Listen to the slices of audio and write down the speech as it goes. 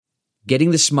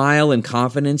Getting the smile and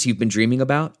confidence you've been dreaming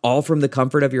about, all from the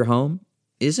comfort of your home,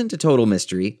 isn't a total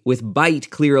mystery with Byte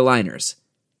clear aligners.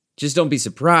 Just don't be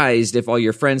surprised if all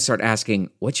your friends start asking,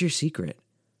 "What's your secret?"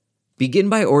 Begin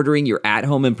by ordering your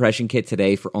at-home impression kit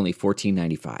today for only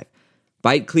 $14.95.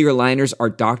 Byte clear aligners are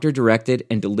doctor-directed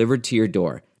and delivered to your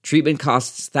door. Treatment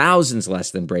costs thousands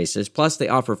less than braces, plus they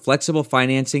offer flexible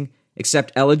financing,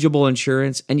 accept eligible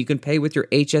insurance, and you can pay with your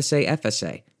HSA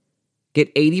FSA. Get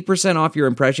 80% off your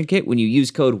impression kit when you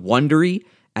use code WONDERY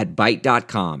at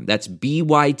Byte.com. That's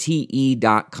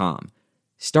BYTE.com.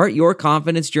 Start your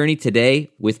confidence journey today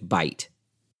with Byte.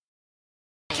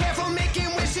 Careful making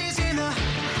wishes in the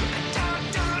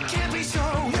dark, can't be sure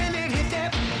when it hit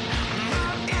that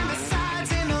mark. And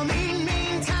besides, in the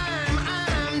meantime,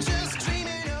 I'm just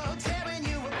dreaming of tearing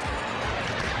you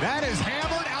apart. That is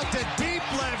hammered out to deep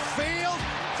left field.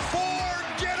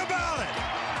 Forget about it.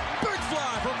 Big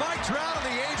fly from Mike Trout, and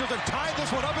the Angels have tied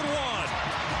this one up at 1.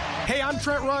 Hey, I'm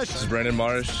Trent Rush. This is Brandon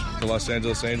Marsh, the Los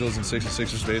Angeles Angels and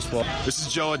 66ers baseball. This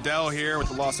is Joe Adele here with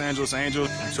the Los Angeles Angels.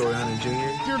 I'm Torrey Hunter Jr.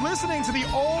 You're listening to the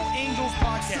All Angels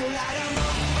podcast.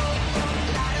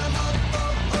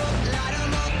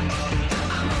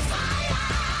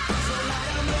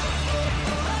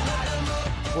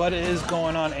 What is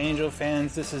going on, Angel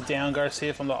fans? This is Dan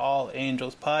Garcia from the All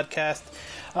Angels podcast.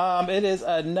 It is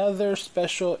another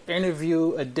special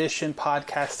interview edition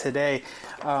podcast today.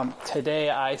 Today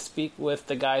I speak with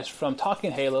the guys from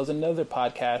Talking Halos, another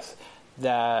podcast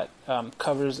that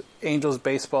covers Angels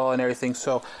baseball and everything.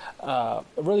 So a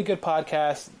really good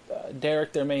podcast.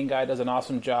 Derek, their main guy, does an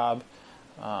awesome job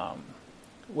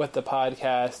with the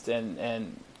podcast,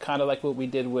 and kind of like what we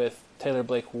did with Taylor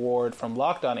Blake Ward from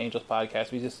Locked On Angels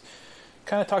podcast. We just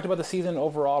kind of talked about the season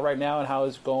overall right now and how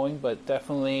it's going, but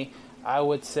definitely I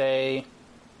would say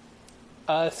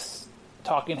us,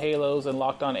 Talking Halos, and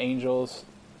Locked On Angels,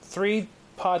 3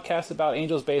 podcasts about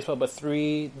Angels baseball, but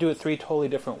do it three totally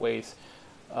different ways.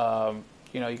 You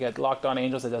got Locked On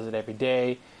Angels that does it every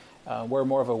day. We're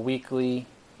more of a weekly,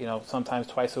 sometimes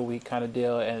twice a week kind of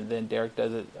deal, and then Derek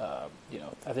does it,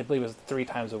 I believe it was 3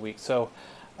 times a week. So,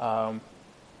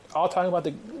 all talking about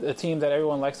the team that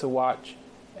everyone likes to watch,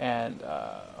 and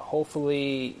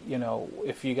hopefully,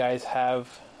 if you guys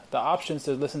have the options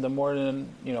to listen to more than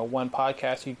one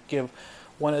podcast, you give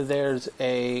one of theirs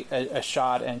a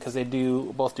shot, and because they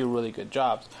both do really good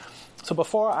jobs. So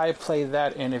before I play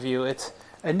that interview, it's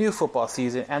a new football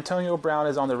season. Antonio Brown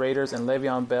is on the Raiders and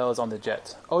Le'Veon Bell is on the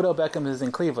Jets. Odell Beckham is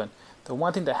in Cleveland. The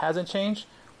one thing that hasn't changed,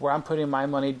 where I'm putting my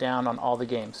money down on all the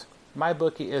games.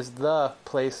 MyBookie is the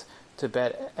place to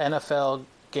bet NFL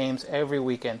games every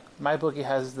weekend. MyBookie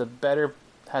has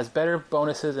better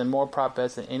bonuses and more prop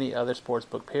bets than any other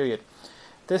sportsbook, period.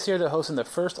 This year they're hosting the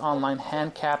first online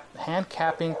hand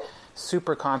capping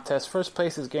super contest. First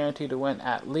place is guaranteed to win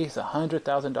at least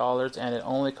 $100,000, and it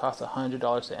only costs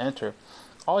 $100 to enter.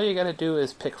 All you got to do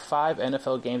is pick 5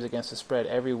 NFL games against the spread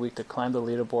every week to climb the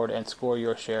leaderboard and score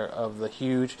your share of the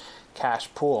huge cash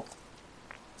pool.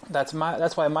 That's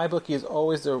why MyBookie is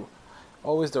always the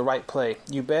right play.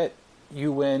 You bet,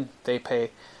 you win, they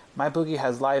pay. MyBookie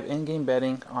has live in-game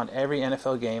betting on every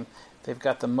NFL game. They've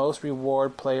got the most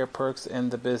reward player perks in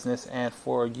the business, and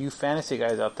for you fantasy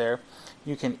guys out there,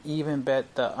 you can even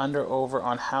bet the under-over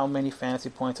on how many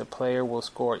fantasy points a player will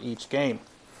score each game.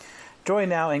 Join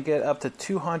now and get up to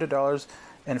 $200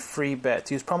 in free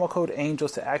bets. Use promo code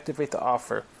ANGELS to activate the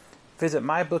offer. Visit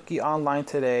MyBookie online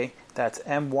today. That's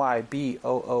MyBookie,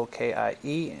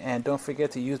 and don't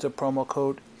forget to use the promo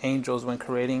code ANGELS when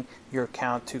creating your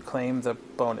account to claim the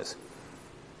bonus.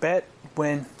 Bet,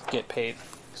 win, get paid.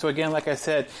 So again, like I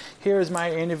said, here is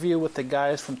my interview with the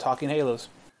guys from Talking Halos.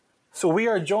 So we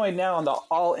are joined now on the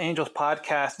All Angels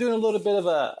podcast, doing a little bit of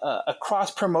a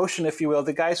cross promotion, if you will.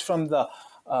 The guys from the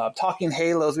Talking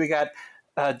Halos. We got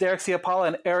Derek Ciapala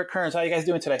and Eric Kearns. How are you guys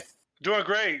doing today? Doing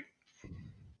great.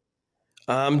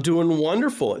 I'm doing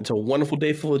wonderful. It's a wonderful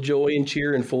day full of joy and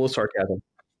cheer and full of sarcasm.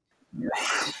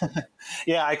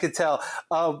 Yeah, I could tell.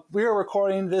 We are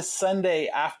recording this Sunday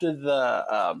after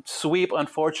the sweep,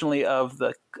 unfortunately, of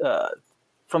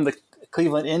from the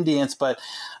Cleveland Indians. But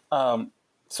so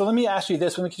let me ask you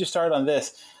this: when we could just start on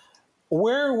this,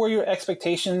 where were your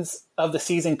expectations of the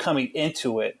season coming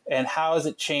into it, and how has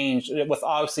it changed with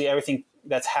obviously everything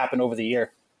that's happened over the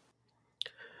year?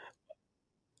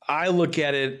 I looked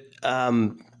at it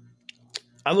as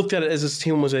this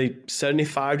team was a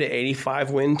 75 to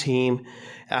 85 win team.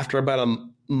 After about a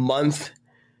month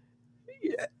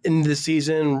in the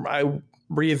season, I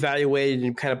reevaluated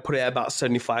and kind of put it at about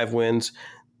 75 wins.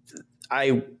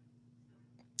 I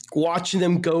watching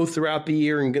them go throughout the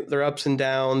year and get their ups and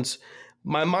downs,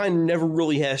 my mind never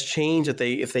really has changed. That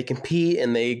if they compete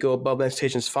and they go above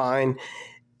expectations, fine.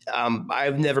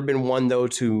 I've never been one, though,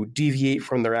 to deviate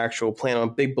from their actual plan. I'm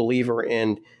a big believer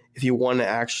in if you want to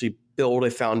actually build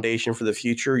a foundation for the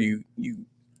future, you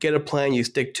get a plan, you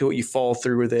stick to it, you follow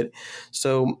through with it.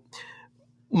 So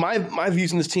my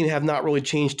views on this team have not really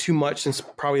changed too much since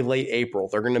probably late April.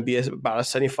 They're going to be about a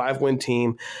 75-win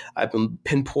team. I've been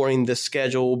pinpointing the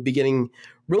schedule beginning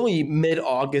really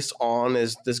mid-August on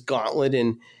as this gauntlet.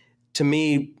 And to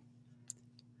me,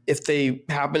 if they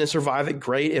happen to survive it,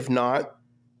 great. If not,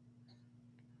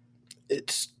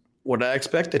 it's what I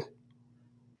expected.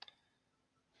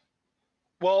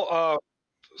 Well,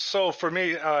 so for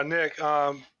me, Nick,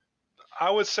 I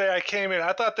would say I came in.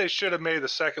 I thought they should have made the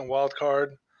second wild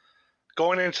card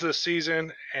going into the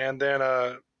season, and then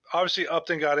obviously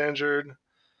Upton got injured.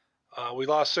 We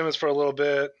lost Simmons for a little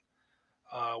bit.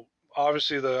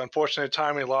 Obviously, the unfortunate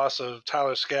timely loss of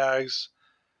Tyler Skaggs.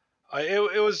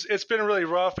 It's been really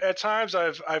rough at times.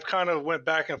 I've kind of went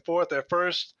back and forth. At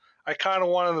first, I kind of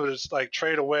wanted them to just like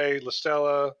trade away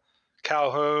LaStella,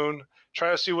 Calhoun, try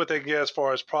to see what they can get as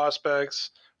far as prospects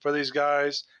for these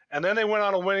guys. And then they went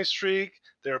on a winning streak.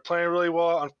 They were playing really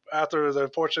well after the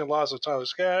unfortunate loss of Tyler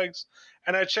Skaggs.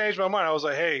 And I changed my mind. I was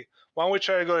like, hey, why don't we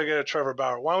try to go to get a Trevor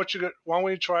Bauer? Why don't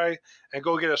we try and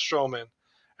go get a Stroman?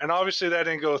 And obviously that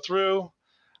didn't go through.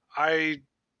 The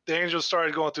Angels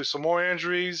started going through some more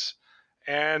injuries.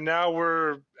 And now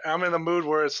I'm in the mood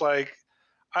where it's like,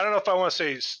 I don't know if I want to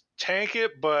say tank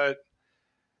it, but,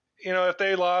 if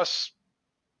they lost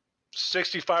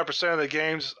 65% of the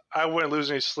games, I wouldn't lose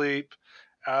any sleep.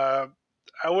 I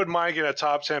wouldn't mind getting a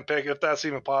top 10 pick if that's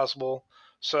even possible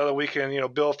so that we can,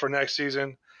 build for next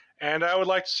season. And I would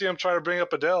like to see him try to bring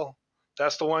up Adele.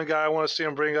 That's the one guy I want to see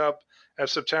him bring up in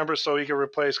September so he can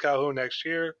replace Calhoun next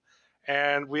year.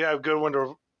 And we have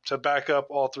Goodwin to back up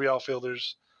all three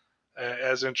outfielders,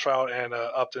 as in Trout and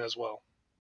Upton as well.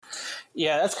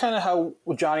 Yeah, that's kind of how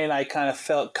Johnny and I kind of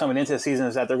felt coming into the season,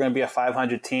 is that they're going to be a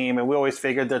 500 team, and we always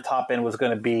figured their top end was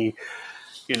going to be,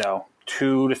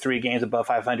 2 to 3 games above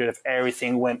 500 if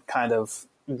everything went kind of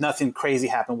nothing crazy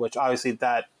happened, which obviously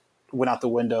that went out the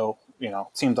window.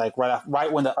 Seems like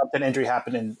right when the Upton injury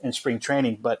happened in spring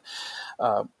training. But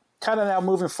kind of now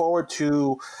moving forward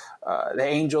to the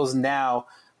Angels now.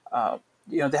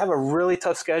 They have a really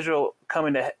tough schedule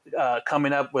coming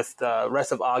up with the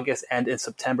rest of August and in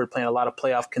September, playing a lot of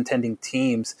playoff contending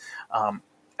teams.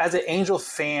 As an Angel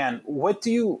fan, what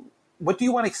do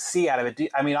you want to see out of it?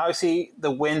 Obviously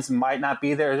the wins might not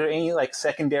be there. Is there any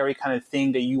secondary kind of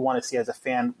thing that you want to see as a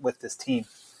fan with this team?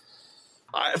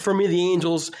 For me, the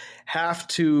Angels have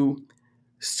to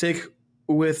stick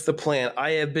with the plan.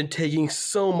 I have been taking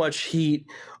so much heat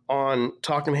on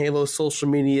Talking Halo social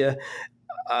media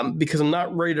because I'm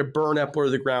not ready to burn Epler to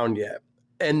the ground yet.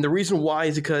 And the reason why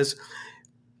is because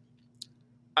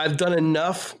I've done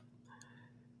enough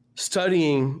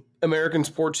studying American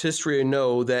sports history to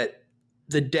know that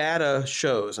the data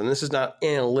shows, and this is not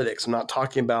analytics, I'm not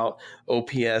talking about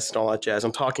OPS and all that jazz,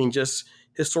 I'm talking just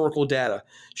historical data,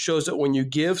 shows that when you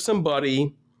give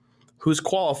somebody who's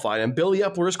qualified, and Billy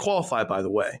Epler is qualified, by the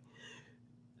way,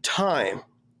 time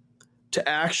to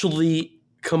actually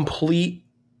complete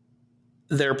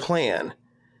their plan,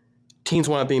 teams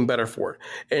want to be better for it.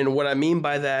 And what I mean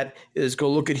by that is go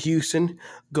look at Houston,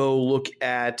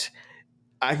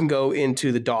 I can go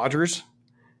into the Dodgers,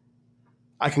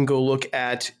 I can go look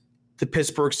at the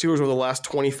Pittsburgh Steelers over the last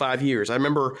 25 years. I'm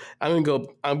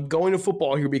going to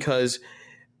football here because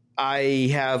I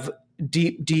have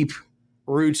deep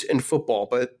roots in football,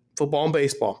 but football and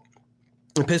baseball.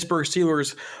 The Pittsburgh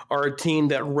Steelers are a team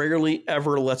that rarely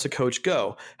ever lets a coach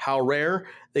go. How rare?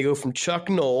 They go from Chuck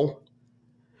Noll,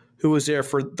 who was there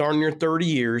for darn near 30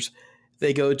 years.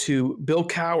 They go to Bill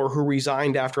Cowher, who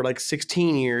resigned after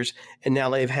 16 years, and now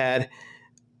they've had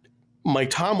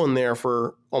Mike Tomlin there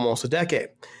for almost a decade.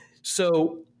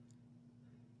 So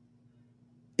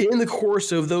in the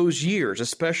course of those years,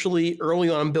 especially early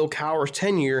on in Bill Cowher's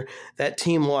tenure, that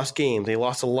team lost games. They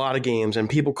lost a lot of games, and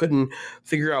people couldn't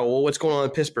figure out, what's going on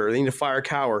in Pittsburgh? They need to fire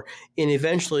Cowher. And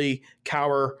eventually,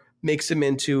 Cowher makes them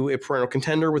into a perennial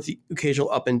contender with the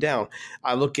occasional up and down.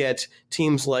 I look at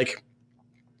teams like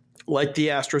the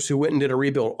Astros, who went and did a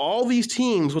rebuild. All these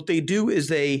teams, what they do is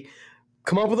they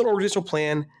come up with an organizational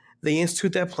plan, they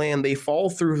institute that plan, they follow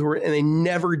through, and they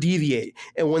never deviate.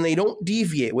 And when they don't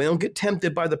deviate, when they don't get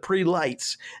tempted by the pretty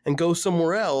lights and go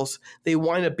somewhere else, they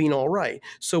wind up being all right.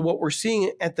 So what we're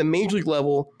seeing at the major league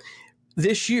level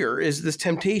this year is this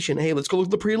temptation. Hey, let's go look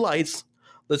at the pretty lights.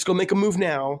 Let's go make a move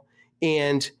now.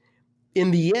 And in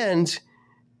the end,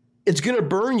 it's going to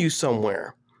burn you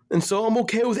somewhere. And so I'm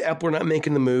okay with Epler not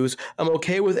making the moves. I'm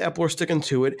okay with Epler sticking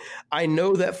to it. I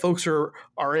know that folks are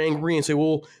angry and say,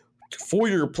 well,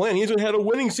 4-year plan. He hasn't had a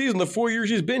winning season the 4 years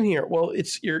he's been here. Well,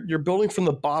 it's you're building from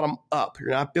the bottom up.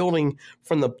 You're not building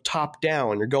from the top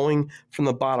down. You're going from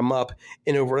the bottom up.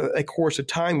 And over a course of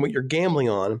time, what you're gambling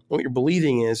on, what you're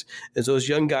believing is those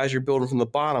young guys you're building from the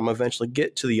bottom eventually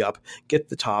get to the up, get to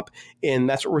the top. And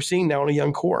that's what we're seeing now in a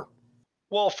young core.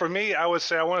 Well, for me, I would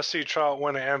say I want to see Trout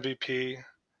win an MVP.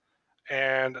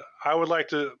 And I would like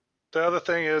to – the other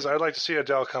thing is I'd like to see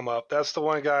Adele come up. That's the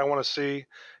one guy I want to see.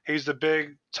 He's the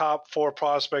big top 4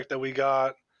 prospect that we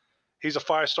got. He's a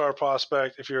 5-star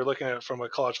prospect if you're looking at it from a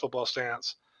college football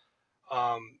stance.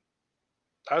 I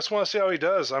just want to see how he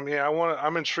does. I mean,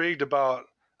 I'm intrigued about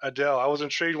Adele. I was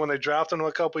intrigued when they drafted him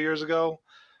a couple years ago.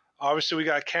 Obviously, we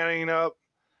got Canning up,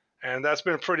 and that's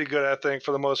been pretty good, I think,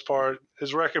 for the most part.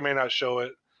 His record may not show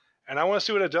it. And I want to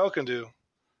see what Adele can do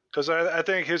because I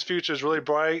think his future is really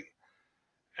bright.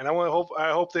 And I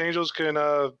hope the Angels can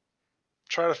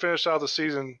try to finish out the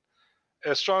season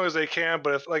as strong as they can.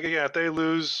 But if they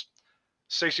lose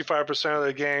 65% of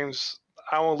the games,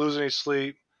 I won't lose any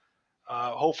sleep.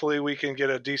 Hopefully we can get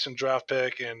a decent draft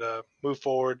pick and move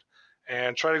forward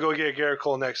and try to go get Garrett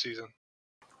Cole next season.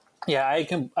 Yeah,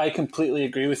 I completely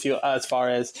agree with you as far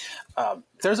as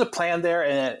there's a plan there.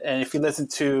 And if you listen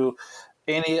to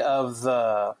any of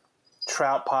the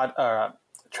Trout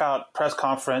press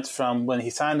conference from when he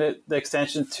signed the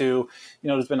extension to,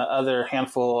 there's been another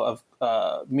handful of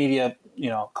media,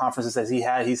 conferences that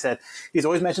he said he's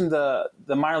always mentioned the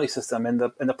minor league system and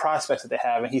the prospects that they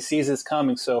have, and he sees this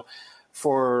coming. So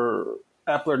for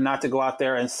Epler not to go out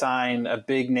there and sign a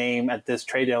big name at this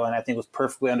trade deadline, I think was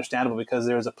perfectly understandable because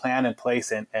there was a plan in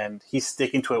place and he's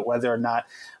sticking to it whether or not,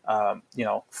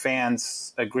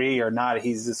 fans agree or not.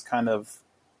 He's just kind of,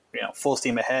 full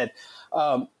steam ahead.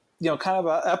 Kind of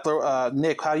about Epler,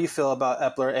 Nick, how do you feel about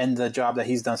Epler and the job that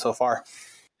he's done so far?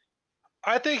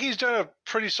 I think he's done a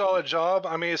pretty solid job.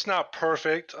 I mean, it's not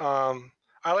perfect. I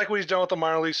like what he's done with the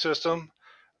minor league system.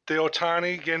 Getting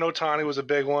Ohtani was a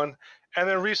big one. And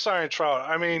then re-signing Trout.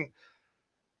 I mean,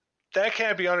 that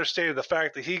can't be understated, the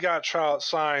fact that he got Trout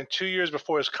signed 2 years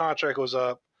before his contract was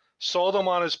up, sold him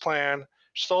on his plan,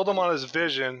 sold him on his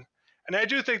vision. And I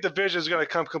do think the vision is going to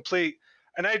come complete.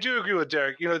 And I do agree with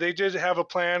Derek. They did have a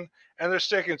plan, and they're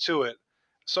sticking to it.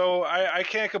 So I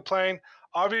can't complain.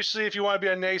 Obviously, if you want to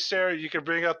be a naysayer, you can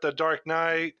bring up the Dark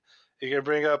Knight. You can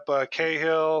bring up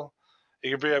Cahill. You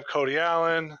can bring up Cody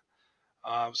Allen.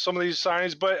 Some of these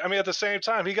signings. But, I mean, at the same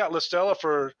time, he got LaStella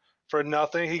for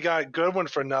nothing. He got Goodwin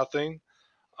for nothing.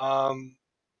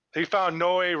 He found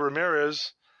Noe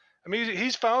Ramirez. I mean,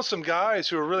 he's found some guys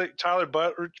who are really – Tyler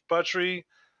Buttrey,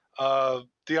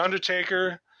 The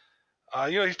Undertaker.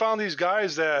 He found these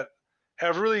guys that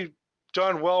have really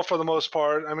done well for the most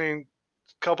part. I mean,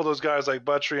 a couple of those guys like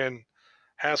Buttrey and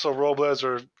Hansel Robles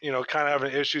are, kind of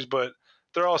having issues, but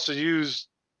they're also used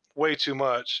way too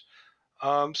much.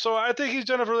 So I think he's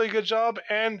done a really good job,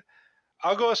 and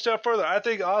I'll go a step further. I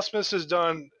think Ausmus has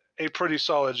done a pretty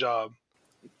solid job.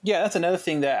 Yeah, that's another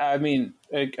thing that, I mean,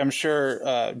 I'm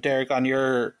sure, Derek, on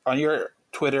your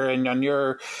Twitter and on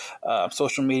your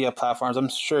social media platforms, I'm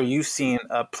sure you've seen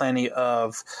plenty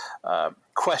of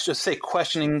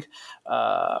questioning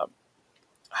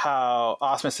how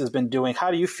Ausmus has been doing.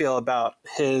 How do you feel about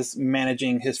his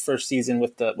managing his first season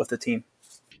with the team?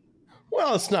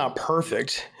 Well, it's not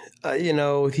perfect.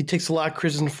 He takes a lot of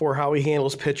criticism for how he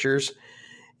handles pitchers,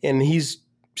 and he's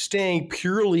staying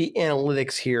purely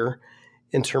analytics here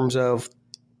in terms of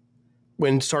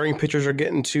when starting pitchers are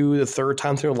getting to the third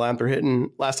time through the lineup, they're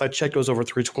hitting, last I checked, goes over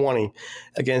 320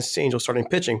 against Angels starting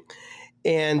pitching.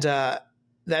 And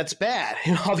that's bad.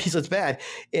 Obviously it's bad.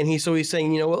 And he's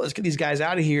saying, let's get these guys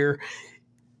out of here.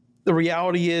 The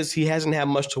reality is he hasn't had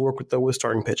much to work with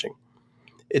starting pitching.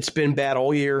 It's been bad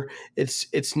all year.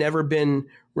 It's never been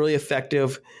really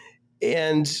effective.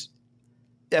 And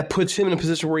that puts him in a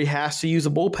position where he has to use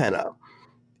the bullpen up.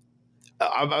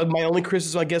 My only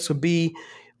criticism, I guess, would be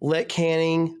let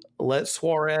Canning, let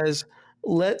Suarez,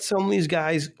 let some of these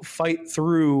guys fight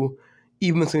through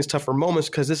even these tougher moments,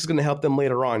 because this is going to help them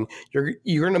later on. You're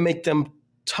going to make them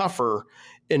tougher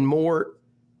and more,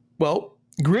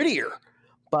 grittier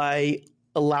by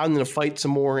allowing them to fight some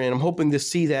more. And I'm hoping to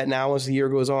see that now as the year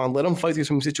goes on. Let them fight through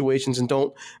some situations and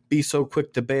don't be so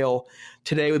quick to bail.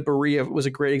 Today with Berea was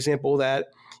a great example of that.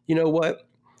 You know what?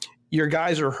 Your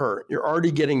guys are hurt. You're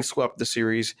already getting swept the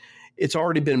series. It's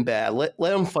already been bad. Let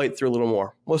them fight through a little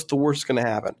more. What's the worst going to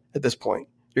happen at this point?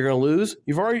 You're going to lose.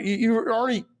 You're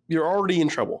already in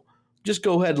trouble. Just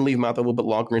go ahead and leave them out there a little bit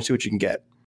longer and see what you can get.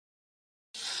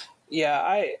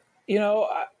 Yeah,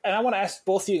 And I want to ask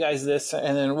both of you guys this,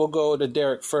 and then we'll go to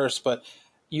Derek first, but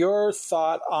your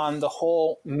thought on the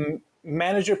whole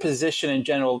manager position in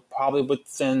general, probably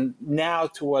within now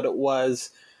to what it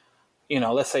was,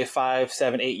 let's say 5,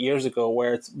 7, 8 years ago,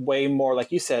 where it's way more,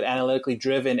 like you said, analytically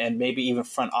driven and maybe even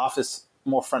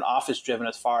more front office driven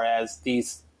as far as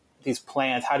these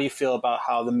plans. How do you feel about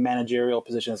how the managerial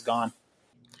position has gone?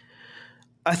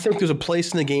 I think there's a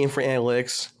place in the game for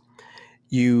analytics.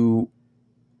 You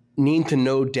need to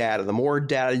know data. The more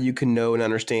data you can know and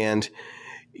understand,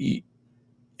 it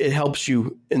helps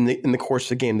you in the course of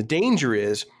the game. The danger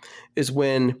is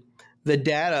when the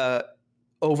data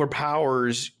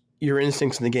overpowers your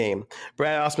instincts in the game.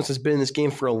 Brad Ausmus has been in this game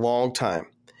for a long time,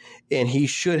 and he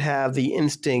should have the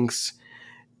instincts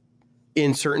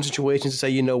in certain situations to say,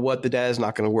 you know what, the data is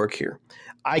not going to work here.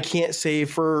 I can't say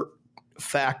for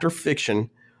fact or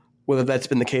fiction whether that's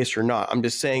been the case or not. I'm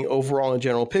just saying overall in a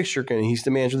general picture, and he's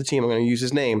the manager of the team, I'm going to use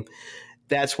his name.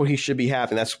 That's what he should be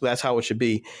having. That's how it should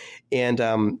be.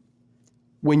 And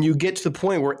when you get to the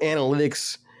point where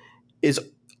analytics is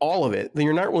all of it, then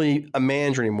you're not really a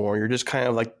manager anymore. You're just kind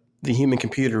of like the human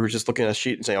computer who's just looking at a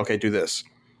sheet and saying, okay, do this.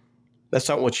 That's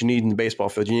not what you need in the baseball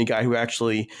field. You need a guy who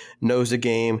actually knows the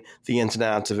game, the ins and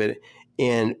outs of it,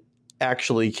 and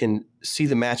actually can see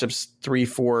the matchups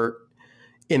 3-4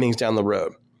 innings down the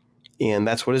road. And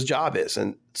that's what his job is.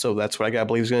 And so that's what I got to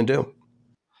believe he's going to do.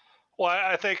 Well,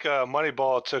 I think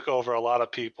Moneyball took over a lot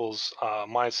of people's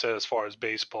mindset as far as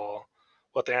baseball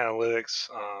with the analytics.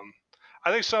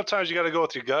 I think sometimes you got to go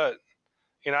with your gut.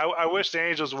 I wish the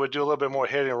Angels would do a little bit more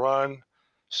hit and run,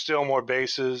 steal more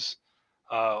bases,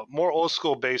 more old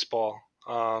school baseball.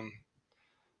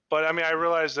 But I mean, I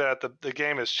realize that the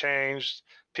game has changed.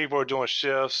 People are doing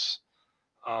shifts.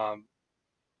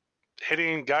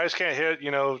 Hitting guys can't hit,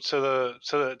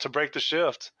 to break the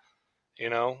shift.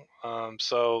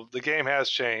 So the game has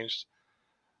changed.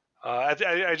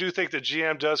 I do think the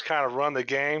GM does kind of run the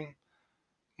game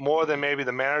more than maybe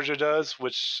the manager does,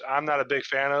 which I'm not a big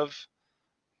fan of.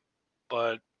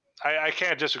 But I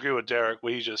can't disagree with Derek,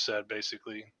 what he just said,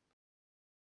 basically.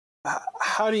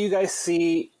 How do you guys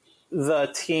see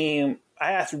the team?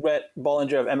 I asked Rhett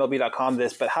Bollinger of MLB.com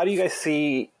this, but how do you guys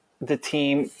see the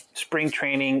team spring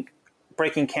training,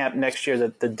 breaking camp next year,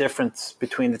 the difference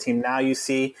between the team now you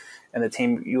see and the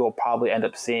team you will probably end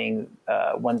up seeing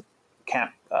when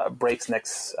camp breaks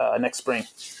next spring?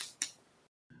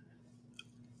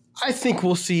 I think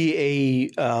we'll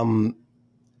see how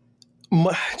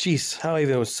do I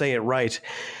even say it right?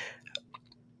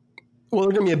 Well,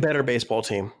 they're going to be a better baseball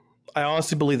team. I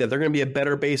honestly believe that they're going to be a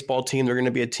better baseball team. They're going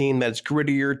to be a team that's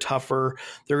grittier, tougher.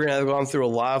 They're going to have gone through a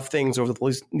lot of things over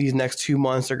these next 2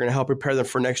 months. They're going to help prepare them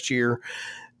for next year.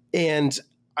 And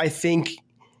I think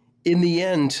in the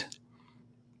end,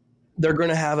 they're going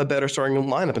to have a better starting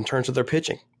lineup in terms of their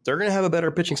pitching. They're going to have a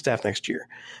better pitching staff next year.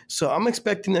 So I'm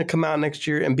expecting them to come out next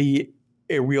year and be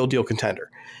a real deal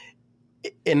contender.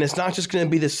 And it's not just going to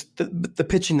be the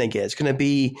pitching they get. It's going to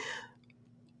be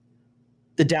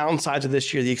the downsides of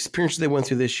this year, the experiences they went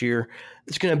through this year.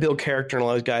 It's going to build character in a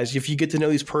lot of guys. If you get to know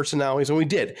these personalities, and we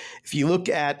did, if you look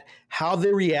at how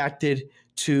they reacted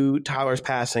to Tyler's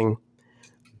passing,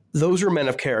 those are men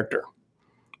of character.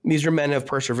 These are men of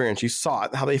perseverance. You saw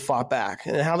it, how they fought back,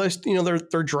 and how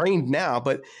they're drained now,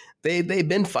 but they've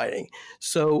been fighting.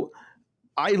 So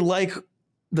I like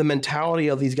the mentality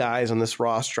of these guys on this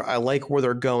roster. I like where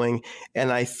they're going,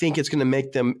 and I think it's going to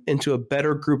make them into a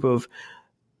better group of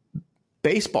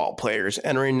baseball players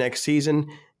entering next season.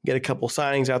 Get a couple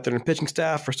signings out there in the pitching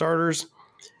staff for starters.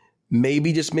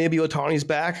 Maybe Ohtani's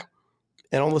back,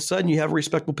 and all of a sudden you have a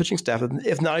respectable pitching staff,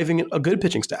 if not even a good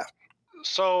pitching staff.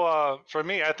 So for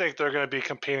me, I think they're going to be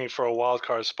competing for a wild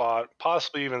card spot,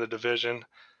 possibly even the division.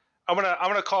 I'm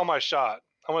gonna call my shot.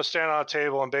 I'm gonna stand on a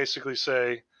table and basically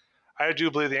say, I do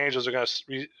believe the Angels are going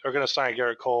to sign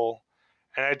Garrett Cole,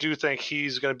 and I do think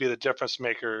he's going to be the difference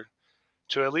maker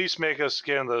to at least make us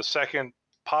get in the second,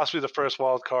 possibly the first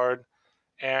wild card,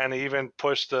 and even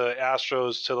push the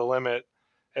Astros to the limit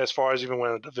as far as even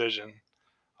winning the division.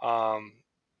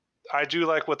 I do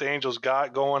like what the Angels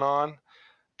got going on.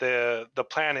 The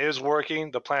plan is working.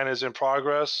 The plan is in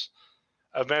progress.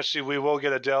 Eventually, we will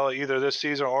get Adele either this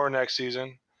season or next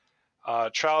season.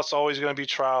 Trout's always going to be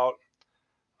Trout.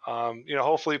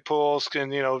 Hopefully Pujols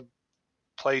can,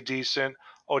 play decent.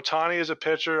 Ohtani as a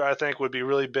pitcher, I think, would be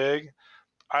really big.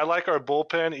 I like our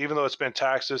bullpen, even though it's been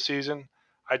taxed this season.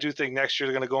 I do think next year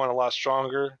they're going to go in a lot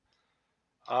stronger.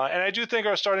 And I do think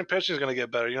our starting pitching is going to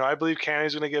get better. I believe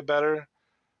Canny's going to get better.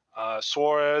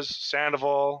 Suarez,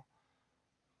 Sandoval,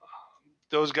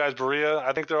 those guys, Berea,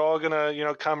 I think they're all going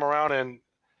to, come around and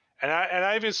And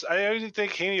I even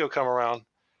think Heaney will come around.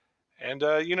 And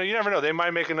you never know. They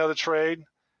might make another trade.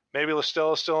 Maybe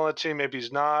Listella's still on the team. Maybe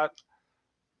he's not.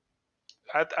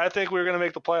 I think we're going to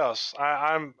make the playoffs.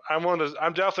 I'm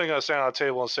definitely going to stand on the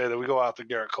table and say that we go out to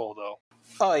Garrett Cole, though.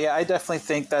 Oh yeah, I definitely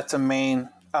think that's a main.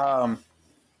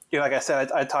 Like I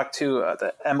said, I talked to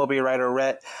the MLB writer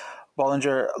Rhett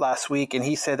Bollinger last week, and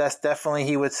he said that's definitely,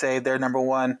 he would say, their number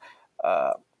one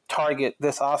target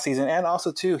this offseason. And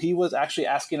also, too, he was actually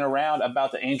asking around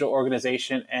about the Angel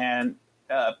organization and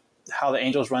how the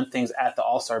Angels run things at the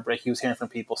All-Star break. He was hearing from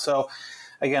people. So,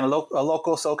 again, a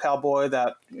local SoCal boy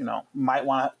that, might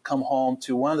want to come home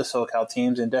to one of the SoCal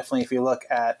teams. And definitely, if you look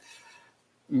at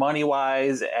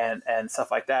money-wise and stuff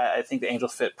like that, I think the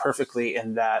Angels fit perfectly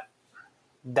in that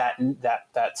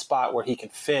spot where he can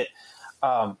fit.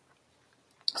 So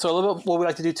a little bit what we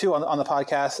like to do too on the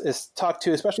podcast is talk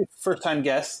to, especially first-time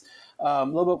guests, a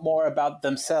little bit more about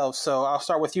themselves. So I'll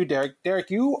start with you, Derek. Derek,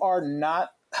 you are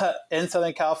not in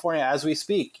Southern California as we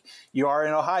speak. You are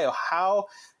in Ohio. How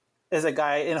is a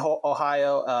guy in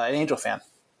Ohio an Angel fan?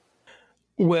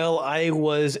 Well, I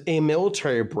was a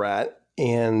military brat,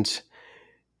 and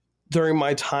during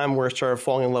my time where I started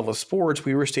falling in love with sports,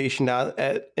 we were stationed out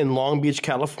in Long Beach,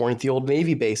 California, at the old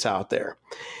Navy base out there.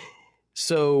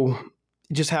 So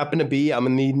it just happened to be I'm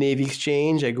in the Navy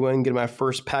Exchange. I go in and get my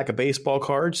first pack of baseball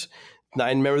cards. And I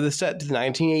remember the set, the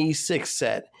 1986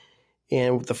 set.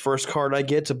 And the first card I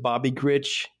get, a Bobby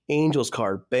Grich Angels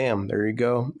card. Bam, there you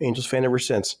go. Angels fan ever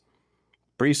since.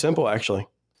 Pretty simple, actually.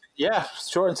 Yeah,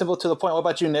 short and simple to the point. What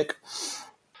about you, Nick?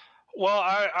 Well,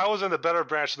 I was in the better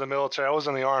branch of the military. I was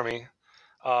in the Army.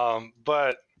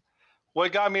 But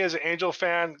what got me as an Angel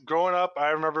fan growing up,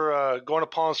 I remember going to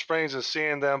Palm Springs and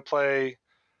seeing them play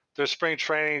their spring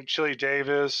training, Chili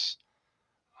Davis,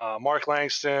 Mark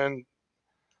Langston.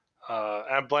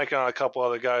 I'm blanking on a couple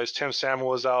other guys. Tim Samuel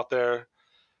was out there.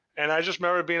 And I just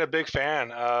remember being a big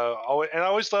fan. And I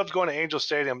always loved going to Angel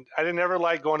Stadium. I didn't ever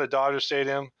like going to Dodger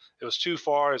Stadium. It was too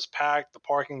far. It's packed. The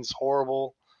parking's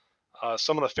horrible.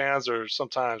 Some of the fans are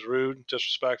sometimes rude,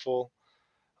 disrespectful.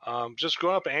 Just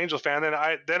growing up an Angel fan. Then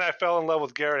I fell in love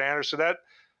with Garrett Anderson.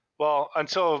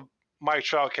 Until Mike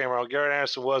Trout came around, Garrett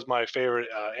Anderson was my favorite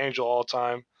Angel all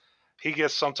time. He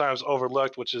gets sometimes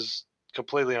overlooked, which is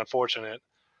completely unfortunate.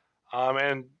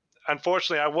 And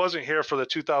unfortunately, I wasn't here for the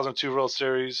 2002 World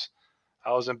Series.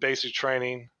 I was in basic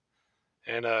training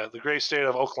in the great state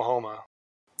of Oklahoma.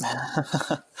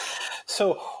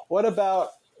 So what about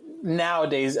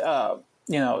nowadays?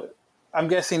 I'm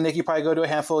guessing, Nick, you probably go to a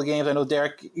handful of games. I know,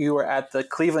 Derek, you were at the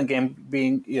Cleveland game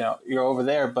being, you're over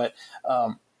there, but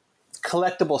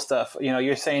collectible stuff.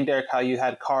 You're saying, Derek, how you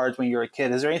had cards when you were a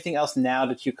kid. Is there anything else now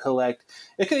that you collect?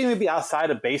 It could even be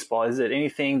outside of baseball. Is it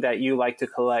anything that you like to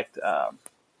collect?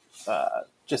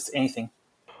 Just anything?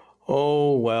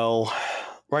 Oh, well,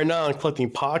 right now I'm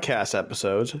collecting podcast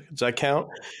episodes. Does that count?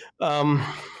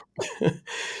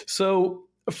 So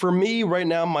for me right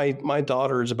now, my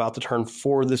daughter is about to turn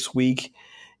 4 this week,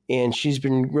 and she's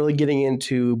been really getting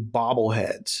into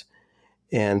bobbleheads.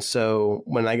 And so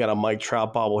when I got a Mike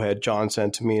Trout bobblehead John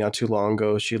sent to me not too long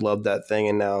ago, she loved that thing.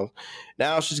 And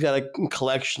now she's got a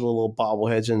collection of little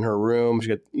bobbleheads in her room.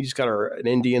 She's got an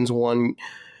Indians one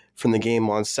from the game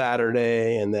on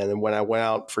Saturday. And then when I went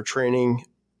out for training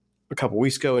a couple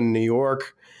weeks ago in New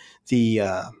York,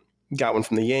 got one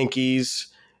from the Yankees.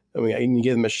 I mean, I can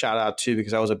give them a shout out too,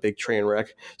 because that was a big train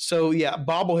wreck. So yeah,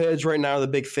 bobbleheads right now are the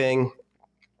big thing.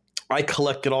 I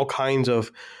collected all kinds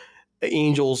of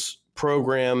Angels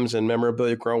programs and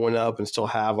memorabilia growing up and still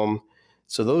have them.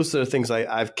 So those are the things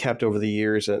I've kept over the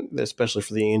years, and especially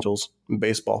for the Angels in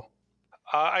baseball.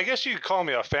 I guess you could call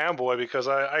me a fanboy because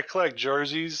I collect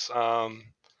jerseys. I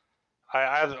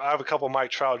have a couple of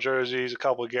Mike Trout jerseys, a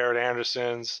couple of Garrett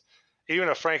Andersons, even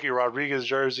a Frankie Rodriguez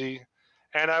jersey.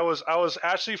 And I was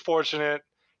actually fortunate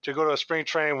to go to a spring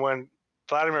training when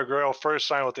Vladimir Guerrero first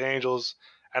signed with the Angels,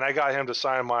 and I got him to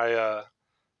sign my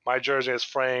jersey as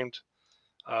framed.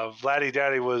 Vladdy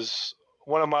Daddy was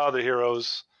one of my other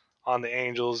heroes on the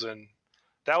Angels, and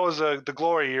that was the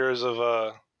glory years of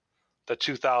the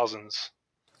 2000s.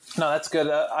 No, that's good.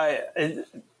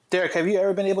 Derek, have you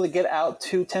ever been able to get out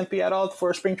to Tempe at all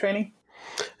for spring training?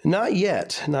 Not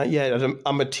yet.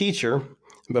 I'm a teacher.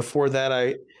 Before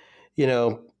that,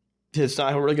 it's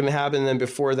not really going to happen. And then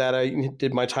before that, I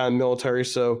did my time in the military.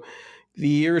 So the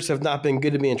years have not been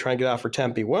good to me in trying to get out for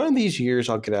Tempe. One of these years,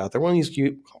 I'll get out there. One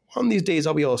of these days,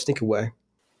 I'll be able to sneak away.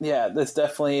 Yeah, that's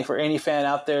definitely for any fan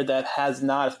out there that has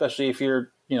not, especially if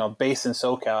you're based in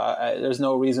SoCal. There's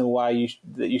no reason why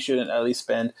you shouldn't at least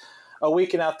spend a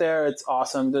weekend out there. It's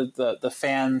awesome. The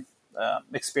fan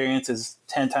experience is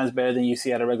 10 times better than you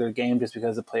see at a regular game, just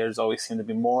because the players always seem to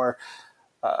be more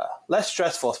less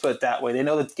stressful, let's put it that way. They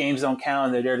know that games don't count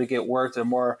and they're there to get work. They're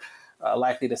more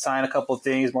likely to sign a couple of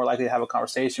things, more likely to have a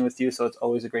conversation with you. So it's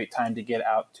always a great time to get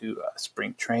out to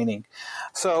spring training.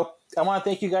 So I want to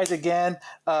thank you guys again.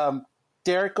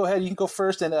 Derek, go ahead. You can go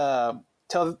first and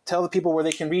tell the people where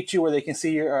they can reach you, where they can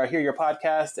see your hear your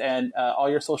podcast, and all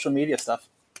your social media stuff.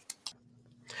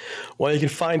 Well, you can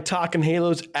find Talking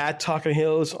Halos at Talking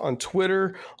Halos on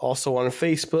Twitter, also on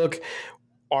Facebook.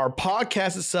 Our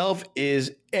podcast itself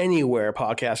is anywhere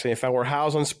podcasting. In fact, we're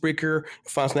housed on Spreaker,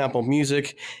 find us on Apple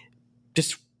Music.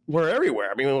 Just we're everywhere.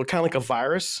 I mean, we're kind of like a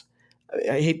virus.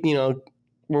 I hate,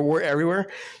 we're everywhere.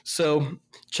 So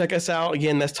check us out.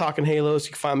 Again, that's Talking Halos.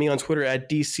 You can find me on Twitter at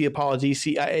DCApala,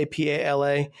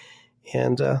 DCIAPALA.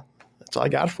 And that's all I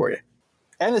got for you.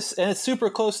 And it's super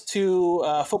close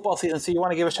to football season, so you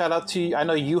want to give a shout out to. I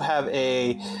know you have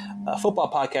a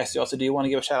football podcast. You also do. You want to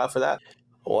give a shout out for that?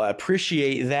 Well, I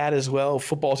appreciate that as well.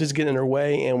 Football is getting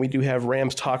underway, and we do have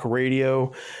Rams Talk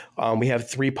Radio. We have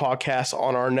 3 podcasts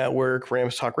on our network: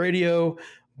 Rams Talk Radio,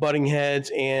 Butting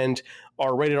Heads, and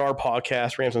our Rated R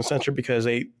podcast, Rams Uncensored, because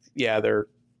they're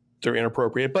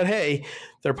inappropriate, but hey,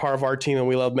 they're part of our team, and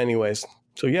we love them anyways.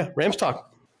 So yeah, Rams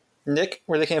Talk. Nick,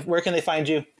 where can they find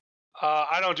you?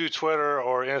 I don't do Twitter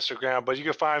or Instagram, but you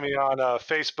can find me on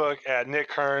Facebook at Nick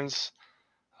Kearns.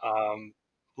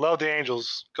 Love the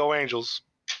Angels. Go Angels.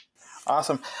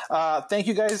 Awesome. Thank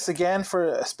you guys again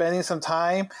for spending some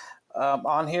time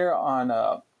on here on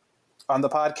the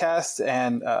podcast,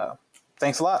 and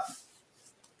thanks a lot.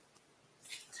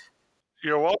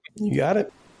 You're welcome. You got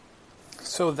it.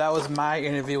 So that was my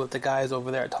interview with the guys over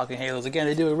there at Talking Halos. Again,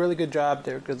 they do a really good job.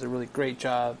 Derek does a really great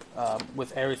job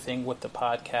with everything with the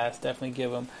podcast.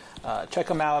 Definitely check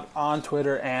them out on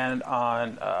Twitter and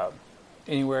on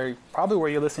anywhere, probably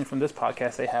where you're listening from this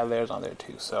podcast. They have theirs on there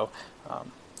too. So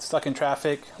stuck in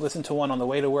traffic, listen to one on the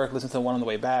way to work, listen to one on the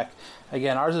way back.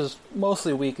 Again, ours is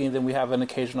mostly weekly, then we have an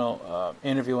occasional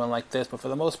interview one like this, but for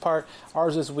the most part,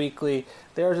 ours is weekly.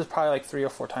 Theirs is probably like 3 or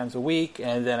 4 times a week,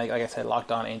 and then, like I said,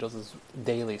 Locked On Angels is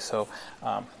daily, so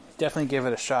definitely give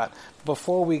it a shot.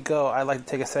 Before we go, I'd like to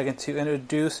take a second to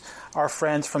introduce our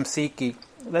friends from SeatGeek.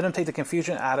 Let them take the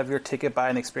confusion out of your ticket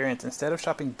buying experience. Instead of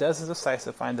shopping dozens of sites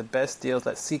to find the best deals,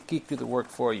 let SeatGeek do the work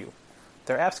for you.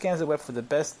 Their app scans the web for the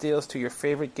best deals to your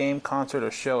favorite game, concert,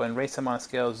 or show and rates them on a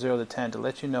scale of 0 to 10 to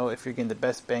let you know if you're getting the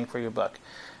best bang for your buck.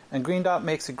 And green dot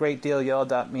makes a great deal, yellow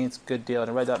dot means good deal, and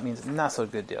a red dot means not so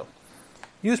good deal.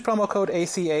 Use promo code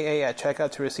ACAA at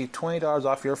checkout to receive $20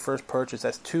 off your first purchase.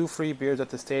 That's 2 free beers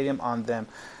at the stadium on them.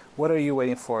 What are you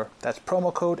waiting for? That's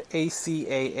promo code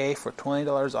ACAA for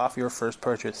 $20 off your first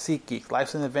purchase. SeatGeek,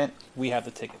 life's an event. We have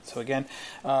the tickets. So again,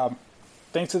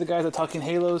 thanks to the guys at Talking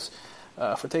Halos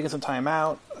for taking some time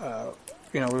out.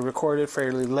 We recorded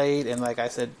fairly late, and like I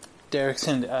said, Derek's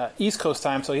in East Coast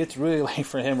time, so it's really late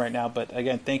for him right now. But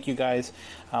again, thank you guys.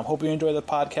 Hope you enjoy the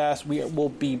podcast. We will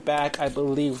be back, I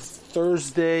believe,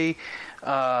 Thursday.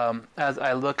 As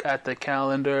I look at the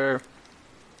calendar,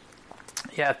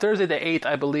 Thursday the 8th,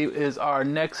 I believe, is our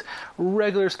next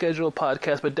regular scheduled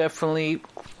podcast. But definitely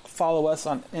follow us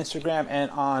on Instagram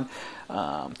and on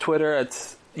Twitter.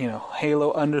 It's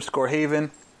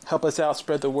Halo_Haven. Help us out,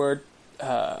 spread the word.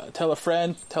 Tell a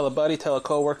friend, tell a buddy, tell a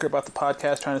coworker about the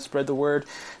podcast, trying to spread the word,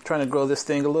 trying to grow this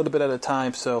thing a little bit at a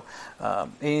time. So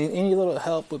any little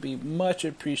help would be much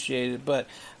appreciated. But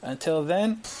until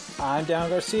then, I'm Dan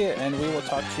Garcia, and we will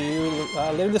talk to you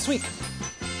later this week.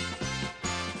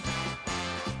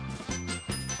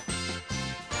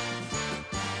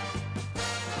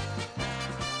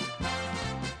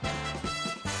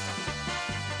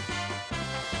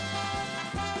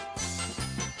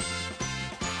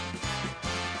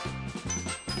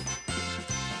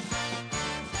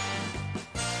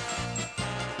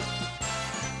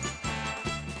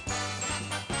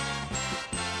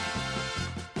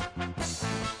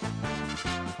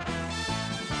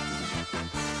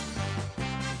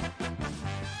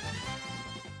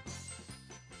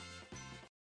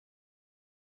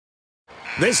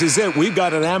 This is it. We've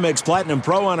got an Amex Platinum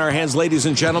Pro on our hands, ladies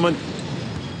and gentlemen.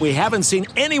 We haven't seen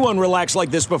anyone relax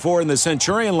like this before in the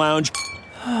Centurion Lounge.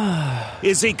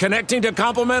 Is he connecting to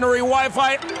complimentary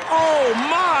Wi-Fi? Oh,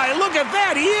 my. Look at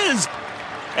that. He is.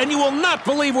 And you will not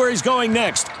believe where he's going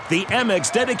next. The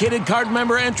Amex dedicated card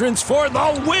member entrance for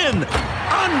the win.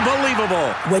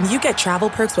 Unbelievable. When you get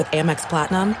travel perks with Amex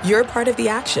Platinum, you're part of the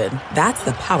action. That's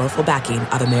the powerful backing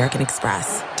of American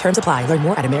Express. Terms apply. Learn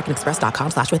more at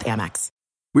americanexpress.com/withAmex.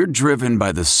 We're driven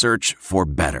by the search for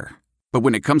better. But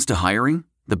when it comes to hiring,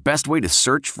 the best way to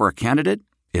search for a candidate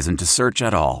isn't to search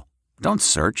at all. Don't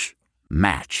search.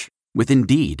 Match with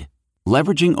Indeed.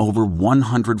 Leveraging over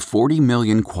 140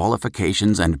 million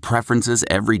qualifications and preferences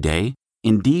every day,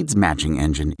 Indeed's matching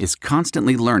engine is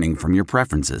constantly learning from your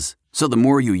preferences. So the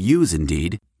more you use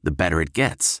Indeed, the better it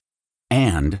gets.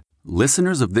 And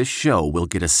listeners of this show will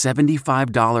get a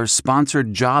 $75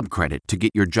 sponsored job credit to get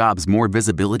your jobs more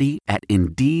visibility at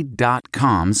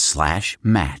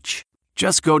Indeed.com/match.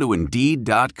 Just go to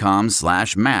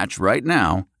Indeed.com/match right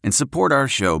now and support our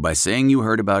show by saying you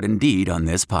heard about Indeed on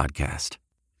this podcast.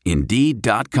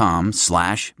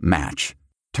 Indeed.com/match.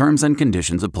 Terms and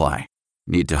conditions apply.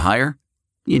 Need to hire?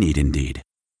 You need Indeed.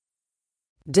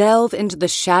 Delve into the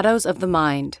shadows of the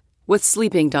mind with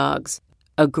Sleeping Dogs,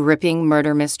 a gripping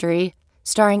murder mystery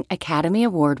starring Academy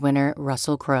Award winner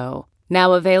Russell Crowe.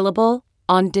 Now available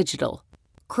on digital.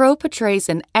 Crowe portrays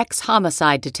an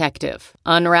ex-homicide detective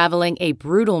unraveling a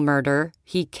brutal murder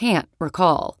he can't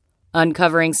recall.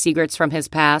 Uncovering secrets from his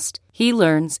past, he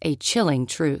learns a chilling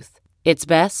truth. It's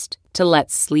best to let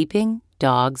sleeping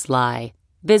dogs lie.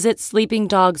 Visit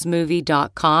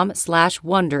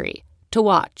sleepingdogsmovie.com/Wondery to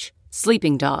watch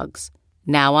Sleeping Dogs,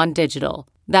 now on digital.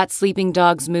 That's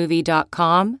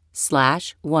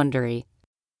sleepingdogsmovie.com/Wondery.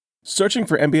 Searching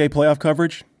for NBA playoff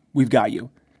coverage? We've got you.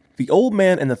 The Old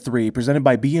Man and the Three, presented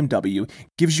by BMW,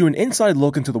 gives you an inside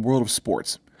look into the world of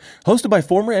sports. Hosted by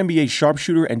former NBA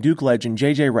sharpshooter and Duke legend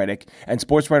J.J. Redick and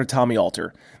sports writer Tommy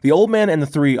Alter, The Old Man and the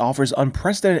Three offers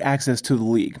unprecedented access to the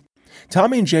league.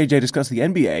 Tommy and J.J. discuss the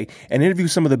NBA and interview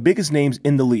some of the biggest names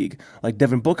in the league, like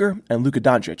Devin Booker and Luka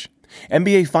Doncic.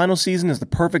 NBA final season is the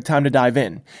perfect time to dive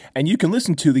in, and you can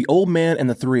listen to The Old Man and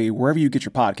the Three wherever you get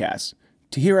your podcasts.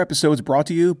 To hear episodes brought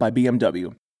to you by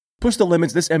BMW. Push the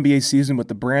limits this NBA season with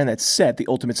the brand that set the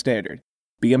ultimate standard.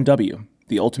 BMW,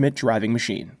 the ultimate driving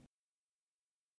machine.